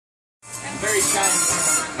very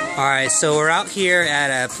shiny. Alright, so we're out here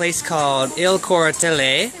at a place called Il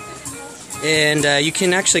Cortile. And you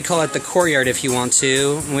can actually call it the courtyard if you want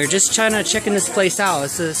to. And we're just trying to checking this place out.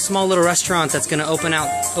 It's a small little restaurant that's going to open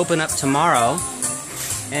up tomorrow.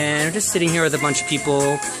 And we're just sitting here with a bunch of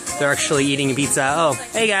people. They're actually eating pizza. Oh,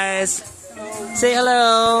 hey guys. Say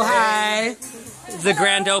hello. Hi. Is the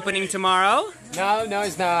grand opening tomorrow? No,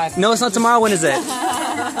 it's not. No, it's not tomorrow. When is it?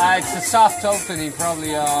 It's a soft opening,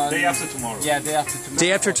 probably on... Day after tomorrow. Yeah, day after tomorrow.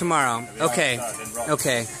 Day after tomorrow. Okay.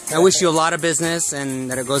 Okay. I wish you a lot of business and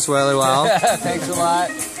that it goes really well. Thanks a lot.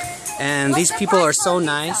 And these people are so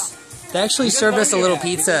nice. They actually served us a little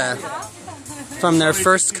pizza from their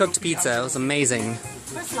first cooked pizza. It was amazing.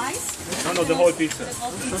 No, the whole pizza.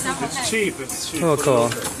 It's cheap. It's cheap. Oh, cool.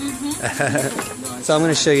 So I'm going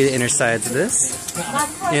to show you the inner sides of this.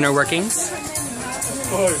 Inner workings.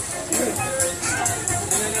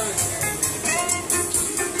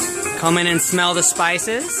 Come in and smell the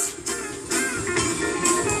spices.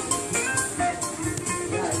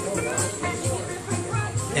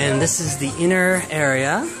 And this is the inner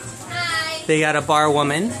area. Hi. They got a bar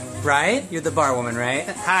woman, right? You're the bar woman, right?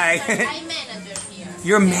 Hi. I'm manager here.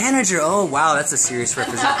 You're a manager. Oh, wow, that's a serious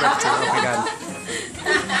reputation. Oh my god.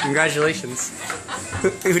 Congratulations.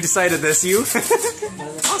 Who decided this? You?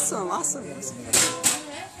 Awesome.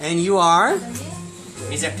 And you are?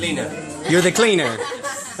 He's a cleaner. You're the cleaner.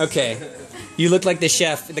 Okay. You look like the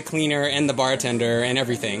chef, the cleaner, and the bartender, and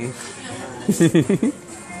everything.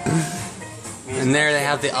 And there they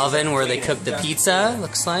have the oven where they cook the pizza,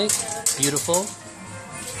 looks like. Beautiful.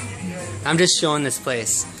 I'm just showing this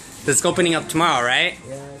place. It's opening up tomorrow, right?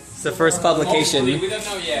 Yes. It's the first publication. We don't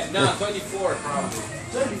know yet. No, 24 probably.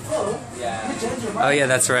 24? Yeah. Oh yeah,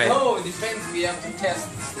 that's right. Oh, it depends. We have to test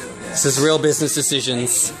still. Yeah. This is real business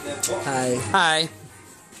decisions. Hi. Hi.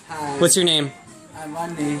 Hi. What's your name? I'm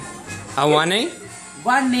Wani. Awane?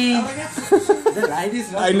 Wani! The light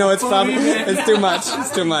is I know it's probably it's too much. It's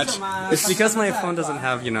too much. It's because my phone doesn't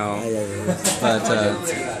have, you know. But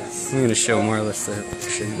I'm gonna show more or less the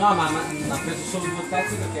picture. No, ma preso solo 2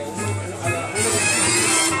 pezzi perché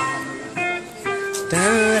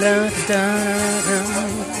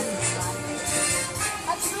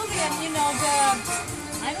Absolutely, and you know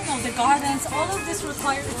the gardens, all of this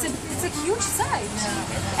requires it's a huge site,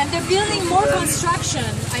 and they're building more construction.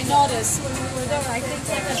 I noticed when we were there. I think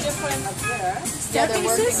like a different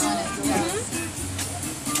staircases.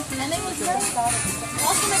 And it was very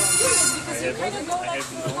awesome experience because you kind of go like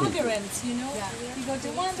through a labyrinth, you know? You go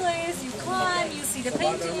to one place, you climb, you see the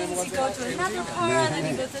paintings, you go to another part, and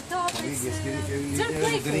you go to the top. It's very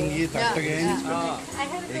playful. I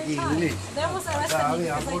had a good time. There was a restaurant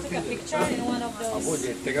because I took a picture in one of those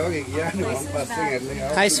places.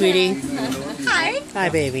 Hi, sweetie. Hi. Hi,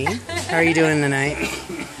 baby. How are you doing tonight?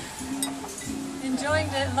 Enjoying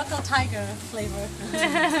the local tiger flavor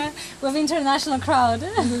with international crowd.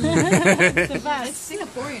 The best. It's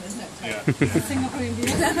Singaporean, isn't it? Yeah. It's Singaporean beer.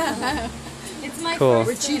 It's my Cool.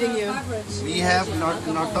 We're cheating you. We have not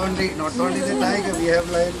only the tiger, we have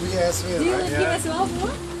like we as well. Do you live here as well,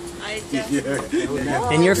 bro?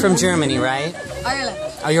 And you're from Germany, right? Ireland.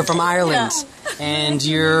 Oh, you're from Ireland. And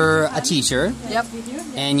you're a teacher. Yep.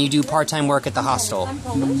 And you do part-time work at the hostel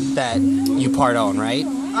that you part own, right?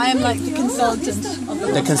 I am like the consultant of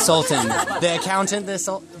The consultant. The accountant, the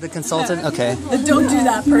consultant? Okay. Don't do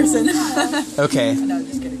that person. Okay. No,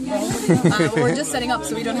 just kidding. We're just setting up,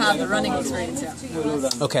 so we don't have the running experience yet.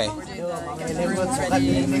 Okay. We're doing getting the rooms ready,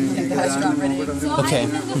 getting the restaurant ready. Okay.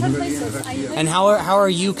 And how are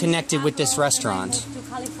you connected with this restaurant?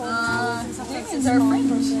 It's our friend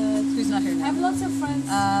who's not here now. I have lots of friends.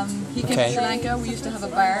 He came to Sri Lanka. We used to have a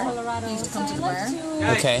bar. He used to come to the bar.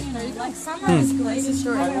 Okay. Like summer is good. It's a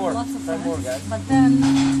story. I have lots of friends. But then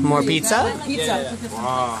More pizza? pizza.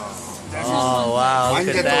 Oh wow,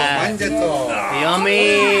 look at that.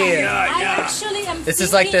 Yummy! I actually am. This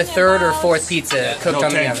is like the third or fourth pizza cooked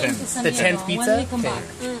on the oven. 10th. The 10th pizza? Okay.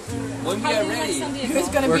 when we are ready. Who's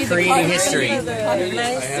going to We're be the creating history. history.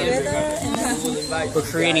 We're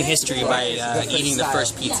creating history by eating the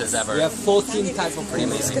first pizzas ever. We have 14 types of Pretty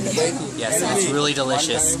amazing. Yes, and it's really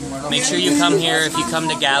delicious. Make sure you come here if you come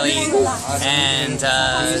to Galle and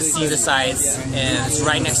see the sights. And it's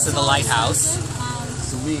right next to the lighthouse.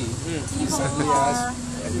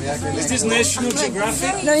 Is this National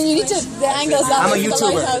Geographic? No, you need to. The angle's that I'm a way for the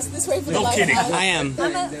YouTuber. lighthouse, this way for the No kidding. lighthouse. I am.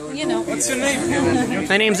 You know. What's your name?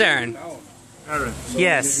 My name's Aaron. Aaron.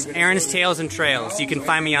 Yes, Aaron's Tales and Trails. You can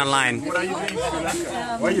find me online. What are you doing in Sri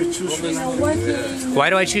Lanka? Why you choose Sri Lanka? Why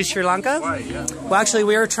do I choose Sri Lanka? Why? Yeah. Well, actually,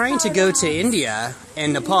 we were trying to go to India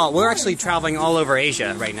and Nepal. We're actually traveling all over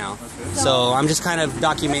Asia right now. So I'm just kind of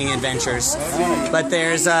documenting adventures. But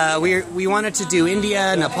there's, we wanted to do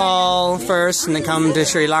India, Nepal first, and then come to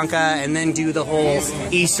Sri Lanka, and then do the whole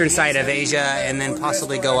eastern side of Asia, and then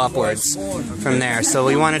possibly go upwards from there. So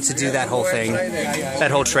we wanted to do that whole thing,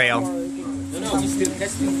 that whole trail.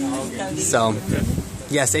 So,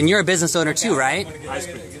 yes, and you're a business owner too, right? Ice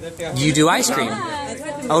cream. You do ice cream.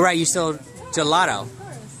 Oh, right, you sell gelato.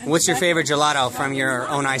 What's your favorite gelato from your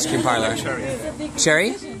own ice cream parlor? Cherry.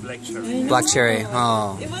 Cherry? Black cherry. Black cherry.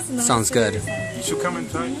 Oh, sounds good. You should come and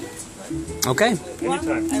try. Okay.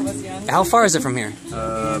 Anytime. How far is it from here?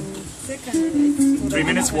 3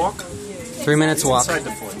 minutes walk. 3 minutes walk. Inside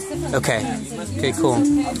the fort. Okay. Okay, cool.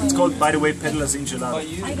 It's called, by the way, Peddler's in Gelato.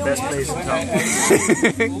 Best place in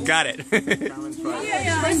town. Got it. Come and try.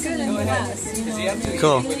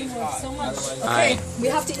 Cool. Alright. We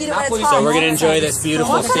have to eat it when it's So hot. we're going to enjoy this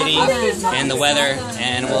beautiful city and the weather,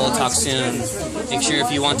 and we'll talk soon. Make sure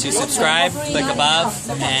if you want to subscribe, click above,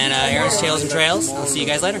 and Aaron's Tales and Trails. I'll see you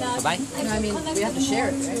guys later. Bye-bye. I mean, we have to share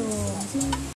it, right?